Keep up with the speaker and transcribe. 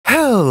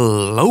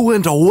Hello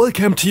and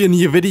welcome to a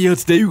new video.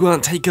 Today we're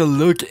gonna take a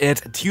look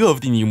at two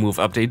of the new move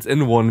updates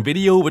in one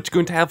video, which are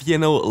going to have here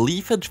now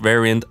leafage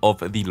variant of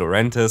the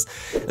Lurantis,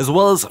 as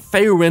well as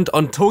variant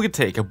on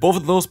Togetic. Both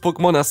of those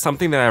Pokemon are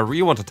something that I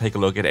really want to take a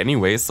look at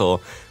anyway,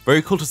 so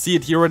very cool to see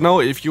it here right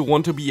now. If you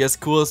want to be as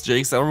cool as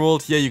Jake's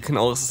Emerald here, you can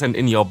also send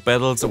in your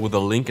battles with a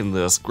link in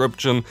the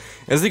description.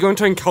 As you're going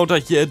to encounter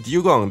here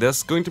Dugong,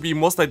 there's going to be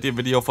most likely a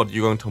video for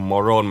Dugong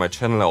tomorrow on my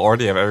channel. I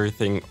already have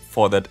everything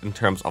for that in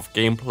terms of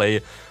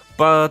gameplay,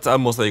 but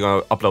I'm mostly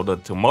going to upload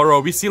it tomorrow.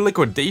 We see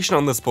liquidation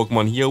on this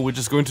Pokemon here, which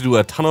is going to do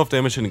a ton of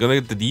damage and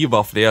gonna get the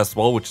debuff there as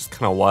well, which is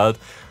kind of wild.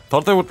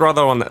 Thought I would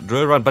rather on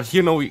Drill Run, but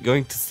here now we're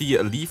going to see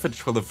a leafage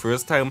for the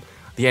first time.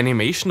 The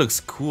animation looks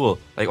cool.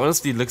 Like,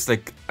 honestly, it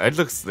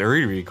looks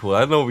really, really cool. I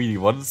don't know really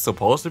what it's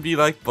supposed to be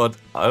like, but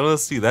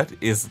honestly, that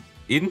is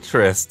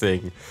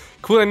interesting.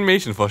 Cool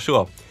animation for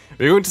sure.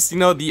 We're going to see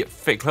now the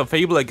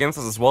Fable against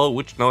us as well,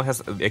 which now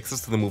has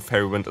access to the move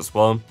Variant as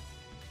well.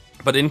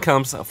 But in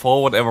comes,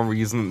 for whatever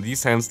reason,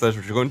 these Handsters,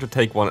 which are going to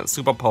take one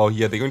superpower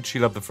here. They're going to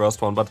shield up the first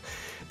one, but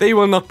they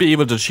will not be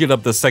able to shield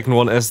up the second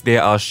one as they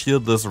are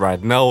shieldless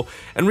right now.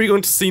 And we're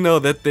going to see now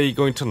that they're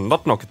going to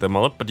not knock them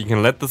out, but you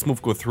can let this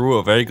move go through.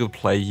 A very good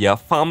play here.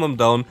 Farm them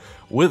down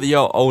with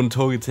your own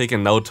Togetic,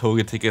 and now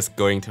Togetic is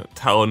going to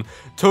town.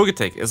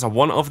 Togetic is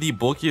one of the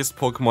bulkiest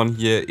Pokemon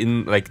here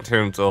in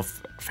terms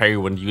of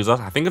Variant users.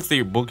 I think it's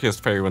the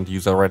bulkiest Variant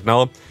user right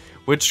now,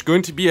 which is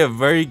going to be a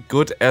very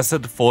good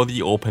asset for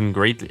the Open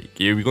Great League.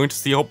 We're going to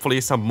see hopefully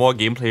some more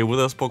gameplay with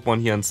this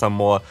Pokemon here and some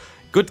more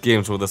good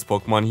games with this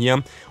Pokemon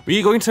here.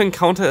 We're going to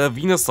encounter a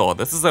Venusaur.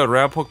 This is a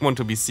rare Pokemon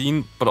to be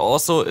seen, but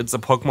also it's a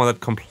Pokemon that's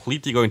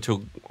completely going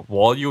to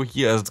wall you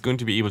here, as it's going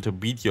to be able to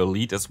beat your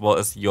lead as well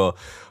as your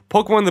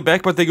Pokemon in the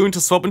back, but they're going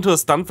to swap into a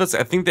Stunfisk.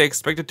 I think they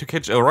expected to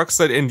catch a Rock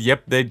Slide, and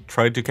yep, they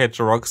tried to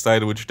catch a Rock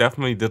Slide, which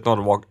definitely did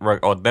not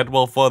work out that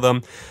well for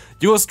them.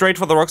 You go straight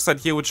for the Rock Slide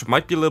here, which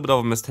might be a little bit of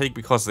a mistake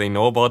because they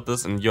know about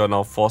this, and you're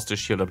now forced to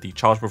shield up the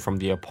Charge Move from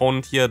the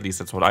opponent here. At least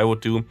that's what I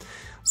would do.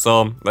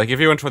 So, like, if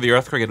you went for the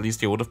Earthquake, at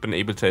least you would have been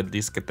able to at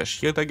least get the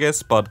shield, I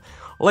guess. But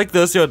like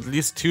this, you're at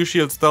least 2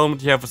 shields down,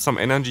 but you have some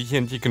energy here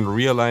and you can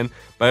realign.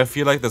 But I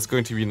feel like that's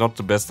going to be not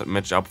the best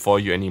matchup for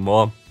you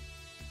anymore,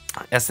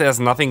 as there's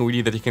nothing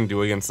really that you can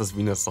do against this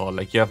Venusaur.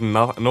 Like, you have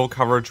no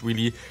coverage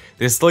really.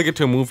 They still get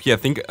to move here. I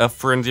think a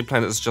Frenzy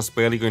Plant is just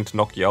barely going to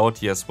knock you out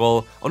here as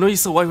well. Oh no, he's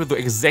survived with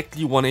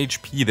exactly 1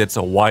 HP. That's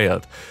a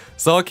wild.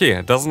 So okay,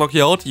 it doesn't knock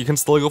you out. You can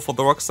still go for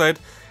the Rock Slide.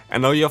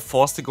 And now you're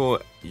forced to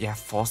go. Yeah,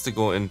 forced to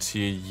go into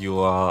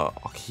your.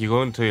 Okay, you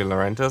go into your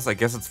Lurantis. I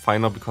guess it's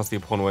fine now because the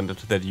opponent went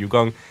into that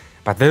Dugong.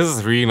 But this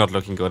is really not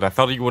looking good. I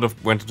thought you would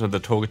have went into the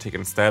Togetic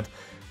instead.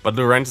 But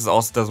Lurantis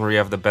also doesn't really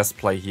have the best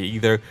play here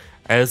either,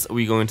 as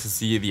we're going to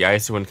see the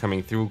Icy Wind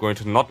coming through, going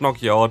to not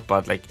knock you out,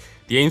 but like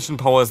the Ancient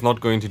Power is not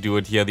going to do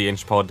it here. The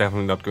Ancient Power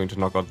definitely not going to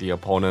knock out the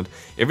opponent.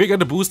 If you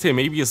get a boost here,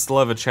 maybe you still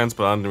have a chance,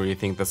 but I don't really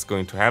think that's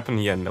going to happen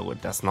here. No,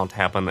 it does not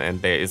happen,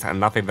 and there is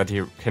nothing that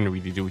you can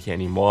really do here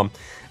anymore.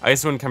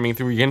 Icy Wind coming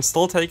through, you can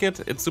still take it.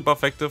 It's super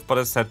effective, but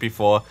as said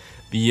before,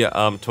 the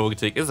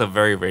Togetic is a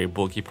very, very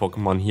bulky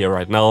Pokemon here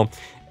right now.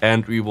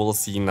 And we will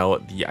see now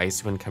the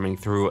Ice Wind coming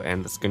through,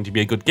 and it's going to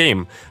be a good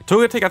game.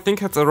 Togetic, I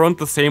think, has around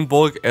the same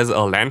bulk as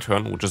a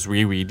Lantern, which is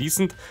really, really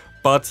decent.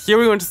 But here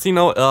we're going to see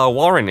now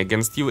Warren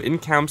against you. In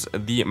comes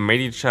the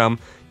Medicham.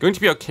 Going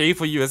to be okay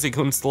for you, as you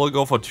can still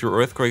go for 2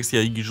 Earthquakes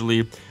here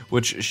usually,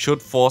 which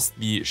should force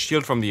the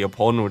shield from the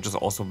opponent, which is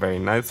also very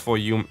nice for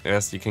you,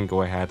 as you can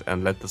go ahead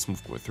and let this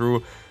move go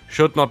through.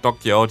 Should not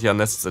knock you out here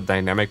unless it's a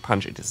Dynamic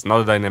Punch. It is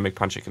not a Dynamic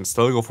Punch. You can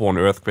still go for an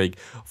Earthquake.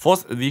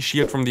 Force the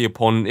shield from the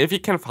opponent. If you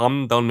can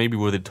farm down maybe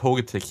with a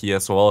Togetic here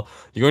as well,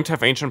 you're going to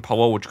have Ancient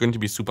Power, which is going to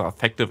be super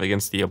effective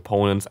against the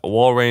opponent's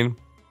Walrein.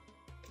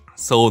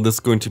 So this is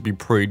going to be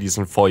pretty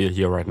decent for you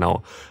here right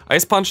now.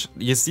 Ice Punch,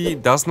 you see,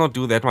 does not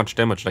do that much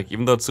damage. Like,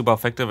 even though it's super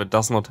effective, it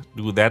does not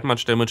do that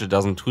much damage. It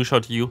doesn't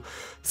two-shot you.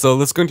 So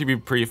this is going to be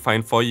pretty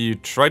fine for you.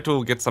 Try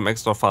to get some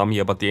extra farm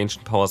here, but the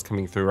Ancient Power is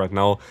coming through right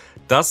now.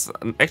 Does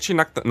actually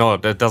knock them... No,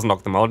 that doesn't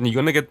knock them out. And you're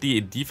going to get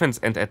the defense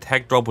and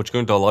attack drop, which is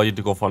going to allow you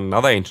to go for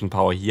another Ancient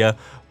Power here.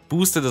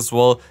 Boosted as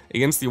well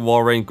against the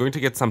Walrein, going to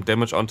get some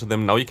damage onto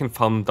them. Now you can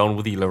farm them down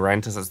with the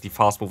Lurantis, as the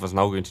fast move is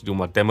now going to do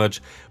more damage.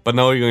 But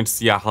now you're going to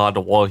see a hard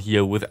wall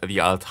here with the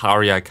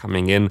Altaria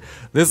coming in.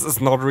 This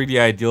is not really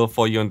ideal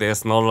for you, and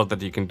there's not a lot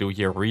that you can do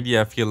here really.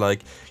 I feel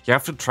like you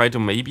have to try to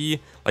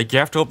maybe, like, you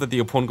have to hope that the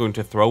opponent going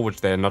to throw, which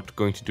they're not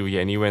going to do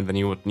here anyway, and then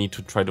you would need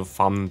to try to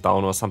farm them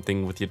down or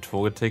something with your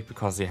Togetic,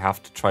 because you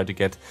have to try to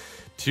get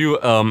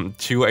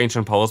two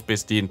Ancient Powers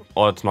basically in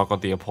order to knock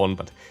out the opponent.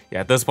 But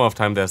yeah, at this point of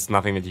time, there's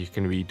nothing that you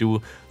can really do.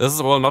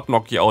 This will not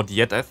knock you out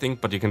yet, I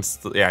think, but you can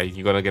still, yeah,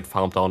 you're gonna get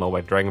farmed down now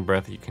by Dragon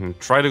Breath. You can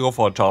try to go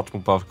for a Charge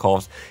Move, but of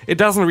course, it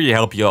doesn't really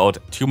help you out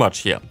too much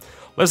here.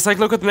 Let's take a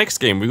look at the next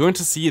game. We're going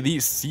to see the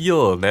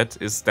Seal. That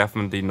is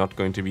definitely not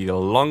going to be the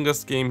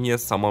longest game here.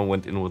 Someone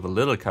went in with a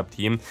Little Cup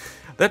team.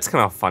 That's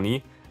kind of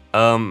funny.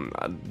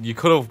 You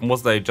could have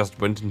most likely just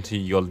went into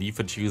your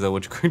leafage user,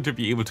 which is going to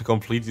be able to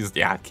completely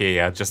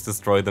just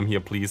destroy them here,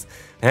 please.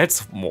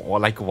 That's more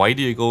like, why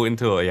do you go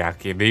into,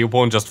 the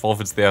opponent just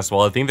forfeits there as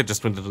well. I think they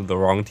just went into the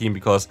wrong team,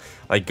 because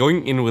like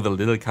going in with a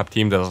little cup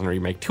team doesn't really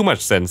make too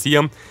much sense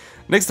here.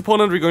 Next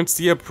opponent, we're going to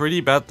see a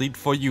pretty bad lead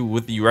for you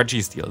with the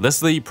Registeel. This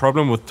is the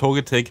problem with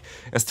Togetic,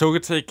 as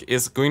Togetic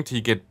is going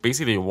to get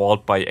basically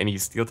walled by any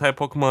Steel-type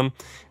Pokemon.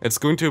 It's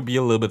going to be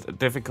a little bit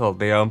difficult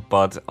there,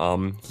 but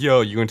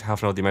here you're going to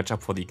have now the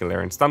matchup for the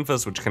Galarian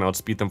Stunfisk, which can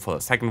outspeed them for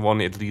the second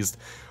one at least,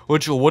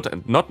 which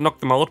would not knock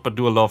them out, but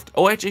do a lot of...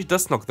 Oh, actually it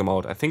does knock them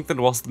out. I think that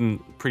was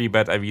pretty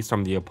bad IVs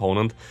from the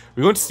opponent.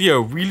 We're going to see a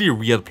really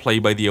weird play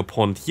by the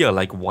opponent here.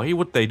 Like, why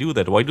would they do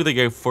that? Why do they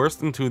go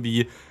first into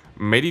the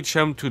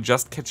Medicham to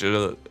just catch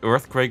an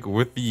Earthquake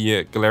with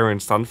the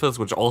Galarian Stunfisk,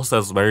 which also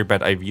has very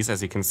bad IVs,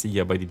 as you can see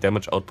here by the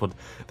damage output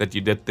that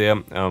you did there.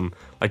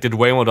 Like, did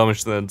way more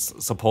damage than it's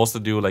supposed to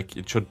do. Like,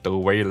 it should do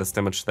way less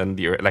damage than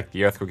the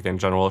Earthquake in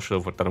general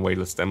should have done way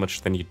less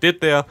damage than you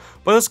did there.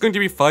 But it's going to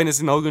be fine, as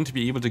you're now going to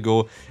be able to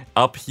go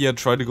up here,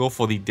 try to go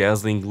for the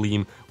Dazzling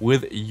Gleam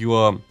with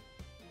your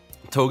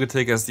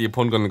Togetic, as the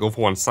opponent gonna go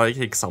for one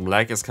Psychic, some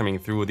lag is coming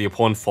through, the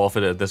opponent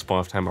forfeited at this point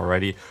of time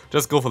already.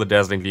 Just go for the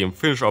Dazzling Gleam,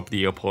 finish up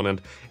the opponent,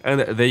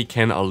 and they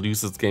can lose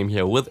this game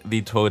here with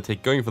the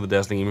Togetic going for the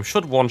Dazzling Gleam.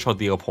 Should one-shot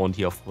the opponent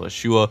here for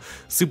sure.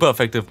 Super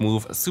effective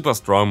move, super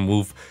strong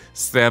move.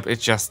 Stab, it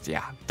just,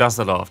 does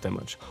a lot of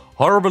damage.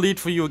 Horrible lead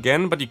for you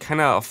again, but you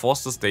kinda are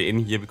forced to stay in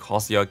here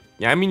because you're...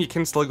 I mean, you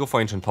can still go for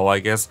Ancient Power, I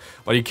guess,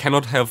 but you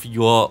cannot have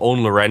your own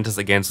Lurantis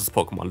against this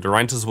Pokemon.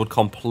 Lurantis would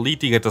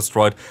completely get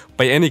destroyed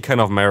by any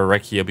kind of Mirror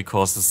Wreck here,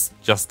 because it's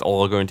just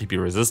all going to be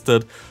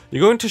resisted.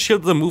 You're going to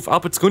shield the move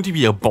up, it's going to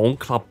be a Bone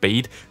Club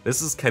bait.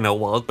 This is kinda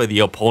wild by the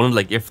opponent,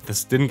 like if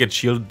this didn't get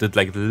shielded, did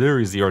like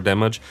literally 0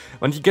 damage.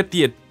 And you get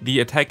the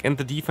attack and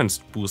the defense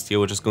boost here,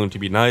 which is going to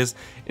be nice.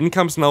 In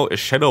comes now a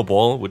Shadow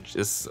Ball, which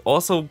is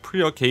also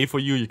pretty okay for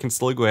you. You can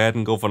still go ahead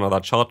and go for another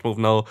charge move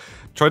now.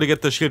 Try to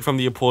get the shield from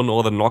the opponent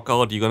or the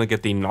knockout. You're gonna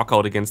get the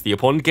knockout against the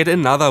opponent. Get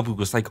another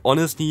boost. Like,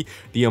 honestly,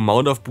 the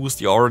amount of boost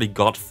you already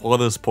got for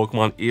this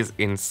Pokemon is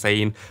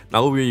insane.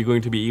 Now we're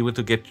going to be able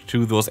to get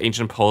to those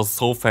Ancient Powers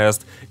so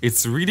fast.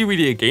 It's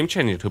really a game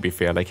changer, to be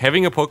fair. Like,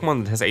 having a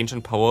Pokemon that has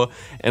Ancient Power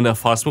and a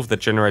fast move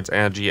that generates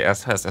energy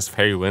as fast as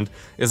Fairy Wind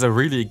is a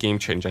really game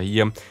changer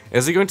here.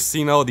 As you're going to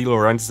see now, the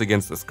Lurantis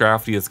against the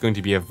Scrafty is going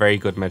to be a very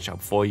good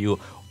matchup for you.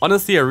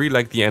 Honestly, I really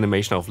like the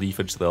animation of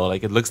Leafage though,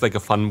 like it looks like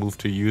a fun move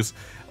to use.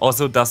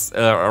 Also does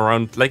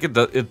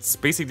it's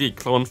basically a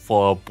clone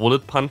for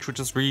Bullet Punch, which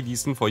is really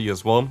decent for you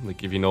as well.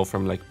 Like, if you know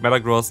from like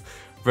Metagross,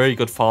 very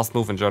good fast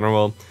move in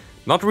general.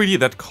 Not really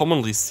that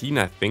commonly seen,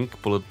 I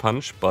think, Bullet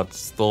Punch, but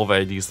still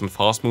very decent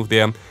fast move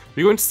there.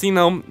 We're going to see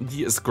now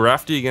the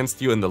Scrafty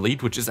against you in the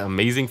lead, which is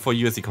amazing for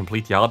you as you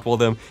completely hardwall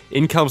them.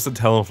 In comes the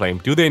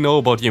Talonflame. Do they know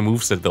about your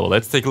moveset though?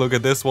 Let's take a look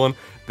at this one.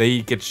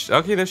 They get...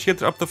 okay, they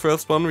shielded up the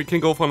first one. We can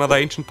go for another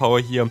Ancient Power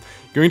here.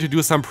 Going to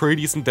do some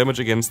pretty decent damage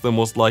against them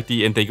most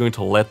likely, and they're going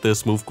to let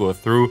this move go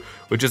through,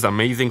 which is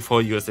amazing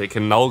for you as they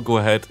can now go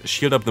ahead,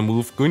 shield up the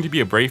move. Going to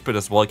be a Brave Bird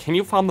as well. Can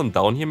you farm them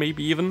down here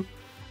maybe even?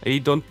 I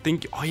don't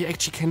think... oh, you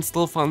actually can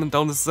still farm them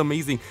down. This is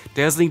amazing.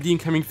 Dazzling Gleam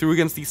coming through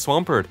against the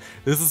Swampert.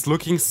 This is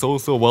looking so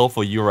well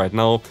for you right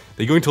now.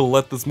 They're going to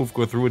let this move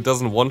go through. It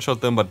doesn't one-shot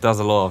them, but does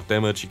a lot of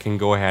damage. You can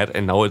go ahead,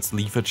 and now it's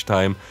Leafage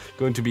time.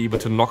 Going to be able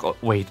to knock out...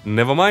 wait,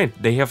 never mind.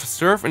 They have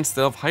Surf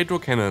instead of Hydro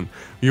Cannon.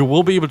 You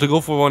will be able to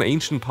go for one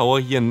Ancient Power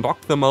here, knock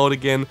them out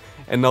again,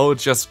 and now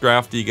it's just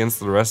Scrafty against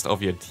the rest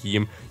of your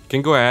team. You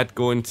can go ahead,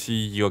 go into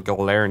your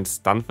Galarian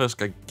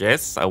Stunfisk, I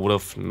guess. I would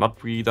have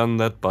not really done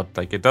that, but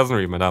like it doesn't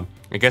really matter.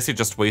 I guess you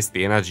just waste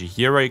the energy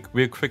here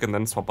real quick and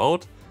then swap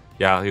out.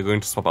 Yeah, you're going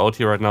to swap out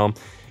here right now.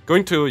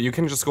 You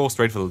can just go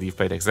straight for the Leaf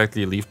Blade.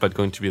 Exactly, Leaf Blade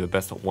going to be the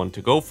best one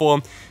to go for.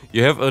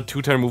 You have a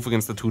 2-turn move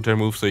against the 2-turn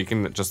move, so you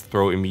can just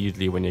throw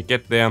immediately when you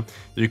get there.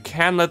 You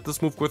can let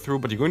this move go through,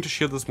 but you're going to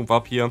shield this move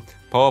up here.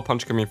 Power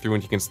Punch coming through,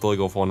 and you can still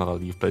go for another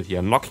Leaf Blade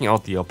here, knocking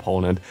out the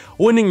opponent,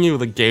 winning you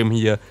the game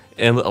here.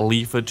 And a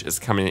Leafage is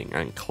coming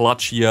in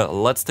clutch here.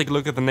 Let's take a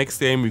look at the next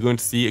game. We're going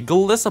to see a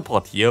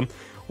Golisopod here,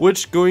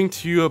 which going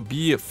to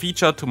be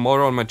featured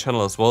tomorrow on my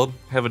channel as well.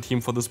 Have a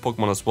team for this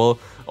Pokemon as well.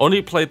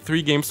 Only played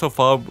 3 games so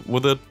far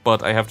with it,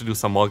 but I have to do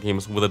some more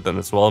games with it then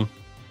as well.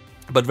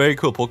 But very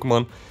cool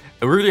Pokemon.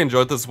 I really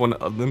enjoyed this one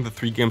in the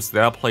 3 games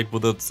that I played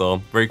with it, so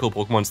very cool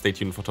Pokemon. Stay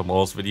tuned for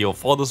tomorrow's video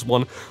for this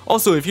one.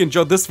 Also, if you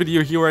enjoyed this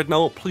video here right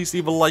now, please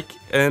leave a like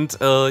and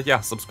yeah,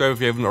 subscribe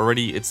if you haven't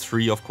already. It's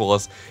free, of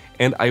course,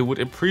 and I would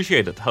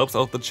appreciate it. Helps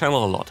out the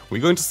channel a lot.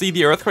 We're going to see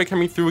the Earthquake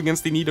coming through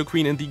against the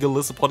Nidoqueen, and the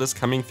Golisopod is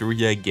coming through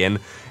here again,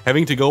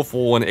 having to go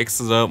for an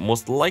Exeter,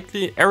 most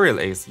likely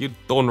Aerial Ace. You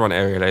don't run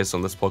Aerial Ace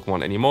on this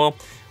Pokemon anymore.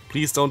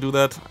 Please don't do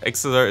that.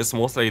 Exeter is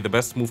most likely the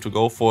best move to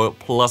go for,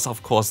 plus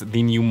of course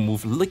the new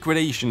move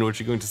Liquidation, which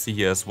you're going to see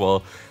here as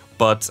well.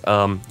 But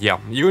yeah,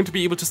 you're going to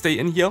be able to stay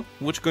in here,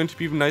 which is going to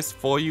be nice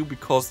for you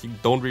because you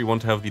don't really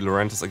want to have the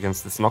Lurantis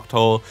against this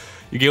Noctowl.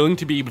 You're going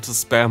to be able to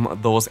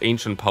spam those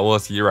ancient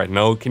powers here right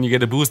now. Can you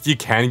get a boost? You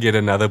can get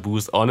another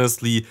boost.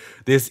 Honestly,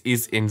 this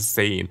is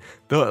insane.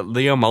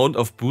 The amount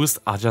of boosts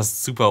are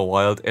just super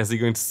wild, as you're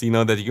going to see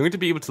now that you're going to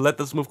be able to let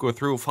this move go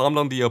through, farm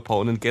down the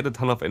opponent, get a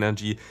ton of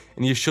energy,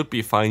 and you should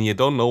be fine here.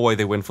 Don't know why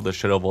they went for the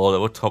Shadow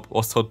Ball. It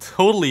was so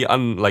totally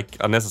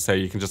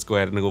unnecessary. You can just go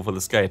ahead and go for the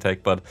Sky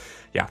Attack, but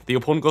yeah, the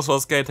opponent goes for a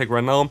Sky Attack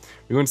right now.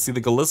 We're going to see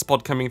the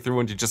Gallipot coming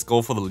through, and you just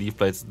go for the Leaf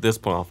Blades at this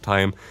point of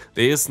time.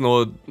 There is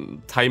no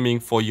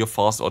timing for your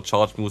fast or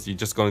charge moves. You're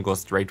just going to go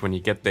straight when you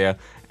get there,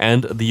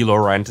 and the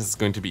Lurantis is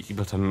going to be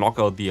able to knock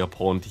out the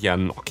opponent here,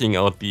 knocking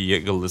out the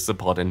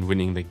Gallipot and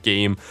winning the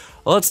game.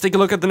 Let's take a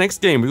look at the next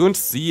game. We're going to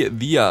see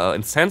the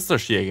Insanstorm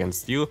here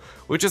against you,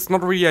 which is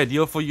not really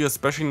ideal for you,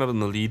 especially not in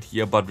the lead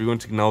here, but we're going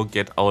to now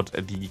get out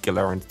the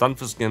Galarian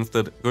Stunfisk against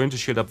it, going to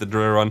shield up the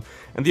Drillrun,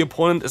 and the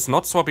opponent is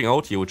not swapping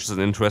out here, which is an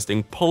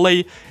interesting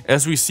play,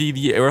 as we see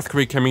the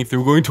Earthquake coming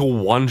through, going to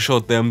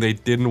one-shot them. They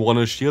didn't want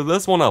to shield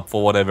this one up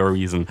for whatever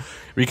reason.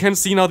 We can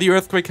see now the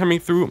Earthquake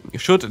coming through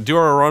should do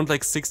around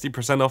like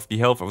 60% of the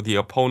health of the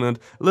opponent,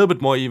 a little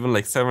bit more even,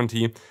 like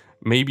 70,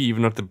 maybe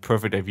even not the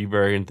perfect IV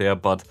variant there,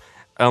 but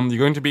you're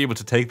going to be able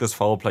to take this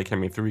foul play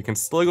coming through. You can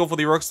still go for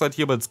the Rock Slide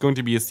here, but it's going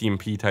to be a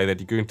CMP tie that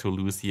you're going to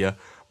lose here.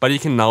 But you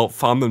can now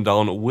farm them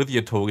down with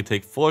your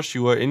Togetic for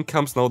sure. In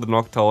comes now the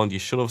Noctowl, and you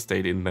should have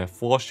stayed in there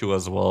for sure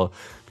as well,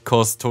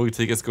 because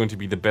Togetic is going to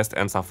be the best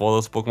answer for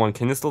this Pokemon.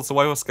 Can you still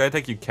survive with Sky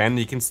Attack? You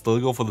can still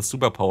go for the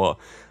Superpower.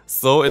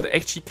 So it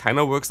actually kind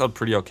of works out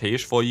pretty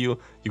okay-ish for you.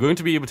 You're going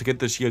to be able to get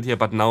the shield here,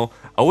 but now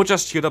I would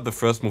just shield up the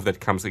first move that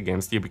comes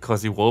against you,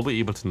 because you will be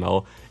able to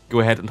now go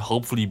ahead and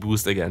hopefully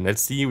boost again.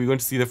 Let's see, we're going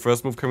to see the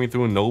first move coming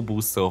through, no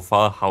boost so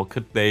far. How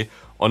could they?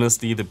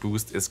 Honestly, the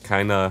boost is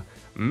kind of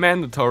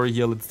mandatory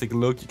here. Let's take a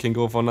look. You can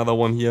go for another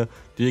one here.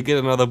 Do you get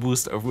another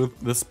boost with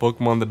this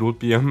Pokemon? That would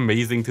be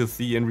amazing to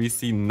see, and we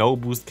see no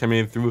boost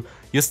coming through.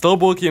 You're still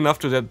bulky enough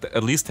to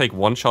at least take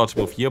one charge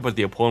move here, but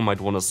the opponent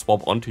might want to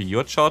swap onto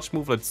your charge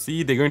move. Let's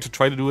see, they're going to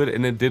try to do it,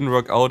 and it didn't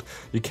work out.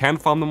 You can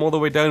farm them all the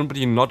way down, but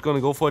you're not going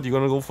to go for it. You're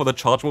going to go for the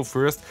charge move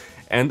first,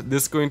 and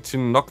this is going to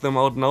knock them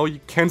out now. You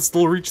can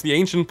still reach the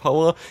ancient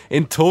power,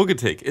 and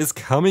Togetic is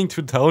coming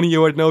to town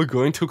here right now,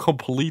 going to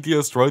completely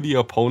destroy the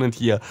opponent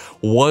here.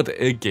 What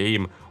a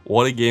game.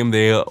 What a game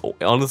there.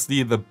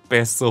 Honestly, the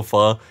best so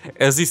far.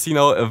 As you see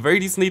now, a very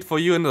decent lead for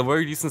you and a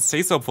very decent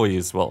face-up for you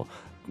as well.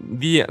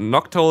 The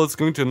Noctowl is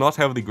going to not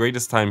have the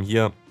greatest time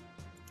here.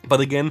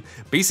 But again,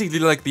 basically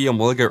like the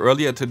Emolga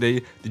earlier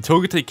today, the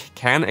Togetic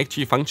can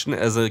actually function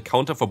as a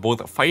counter for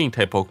both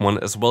Fighting-type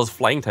Pokemon as well as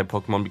Flying-type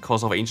Pokemon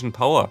because of Ancient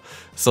Power.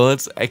 So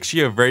that's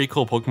actually a very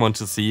cool Pokemon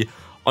to see.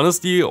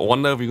 Honestly, I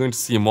wonder if we're going to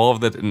see more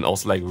of that in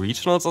also like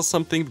regionals or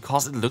something,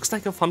 because it looks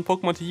like a fun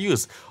Pokemon to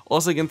use.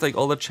 Also against like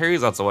all the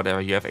Charizards or whatever,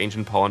 you have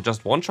Ancient Power and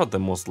just one-shot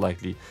them most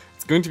likely.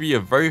 It's going to be a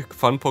very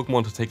fun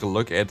Pokemon to take a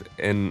look at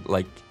in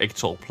like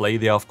actual play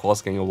there. Of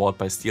course, getting awarded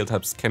by Steel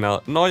types kind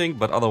of annoying,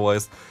 but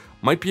otherwise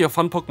might be a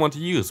fun Pokemon to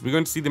use. We're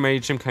going to see the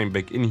Medicham coming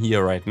back in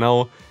here right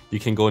now. You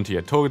can go into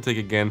your Togetic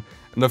again.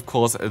 And of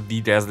course, the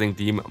Dazzling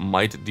Beam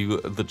might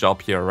do the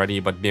job here already,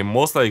 but they're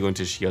most likely going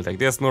to shield. Like,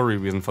 there's no real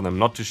reason for them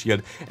not to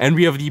shield. And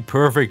we have the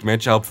perfect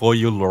matchup for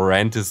you,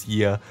 Lurantis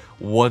here.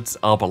 What's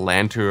up,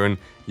 Lantern?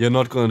 You're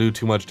not going to do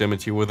too much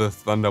damage here with a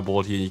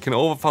Thunderbolt here. You can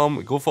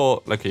overfarm, go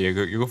for, okay,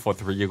 you go for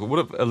 3. You would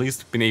have at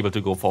least been able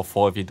to go for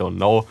 4 if you don't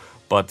know.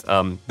 But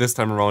this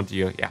time around,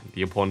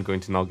 the opponent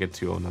going to now get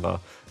to another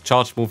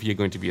charge move here,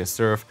 going to be a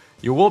Surf.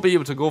 You will be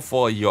able to go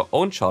for your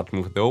own charge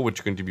move though, which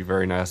is going to be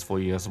very nice for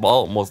you as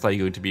well. Most likely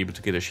going to be able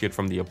to get a shield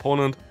from the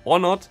opponent or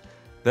not.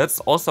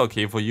 That's also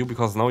okay for you,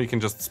 because now you can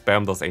just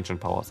spam those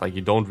ancient powers. Like, you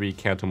don't really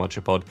care too much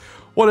about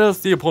what else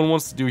the opponent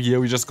wants to do here.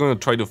 We're just going to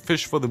try to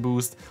fish for the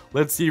boost.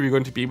 Let's see, we're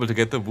going to be able to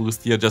get the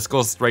boost here. Just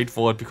go straight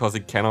for it, because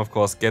it can of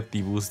course get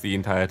the boost the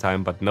entire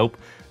time, but nope.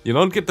 You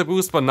don't get the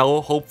boost, but now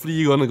hopefully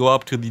you're going to go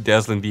up to the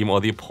Dazzling Beam, or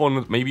the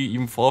opponent maybe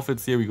even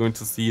forfeits here. We're going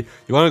to see.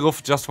 You're going to go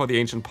just for the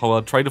ancient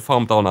power, try to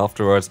farm down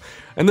afterwards.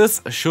 And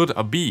this should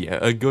be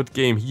a good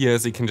game here,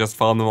 as you can just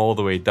farm them all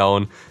the way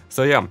down.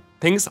 So yeah,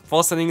 thanks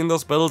for sending in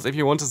those battles. If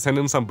you want to send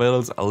in some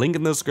battles, a link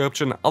in the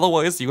description.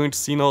 Otherwise, you're going to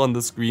see now on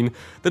the screen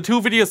the 2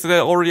 videos that I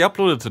already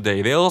uploaded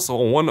today. There's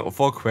one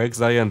for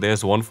Quagsire and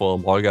there's one for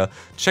Emolga.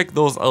 Check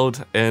those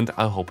out, and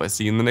I hope I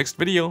see you in the next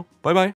video. Bye bye.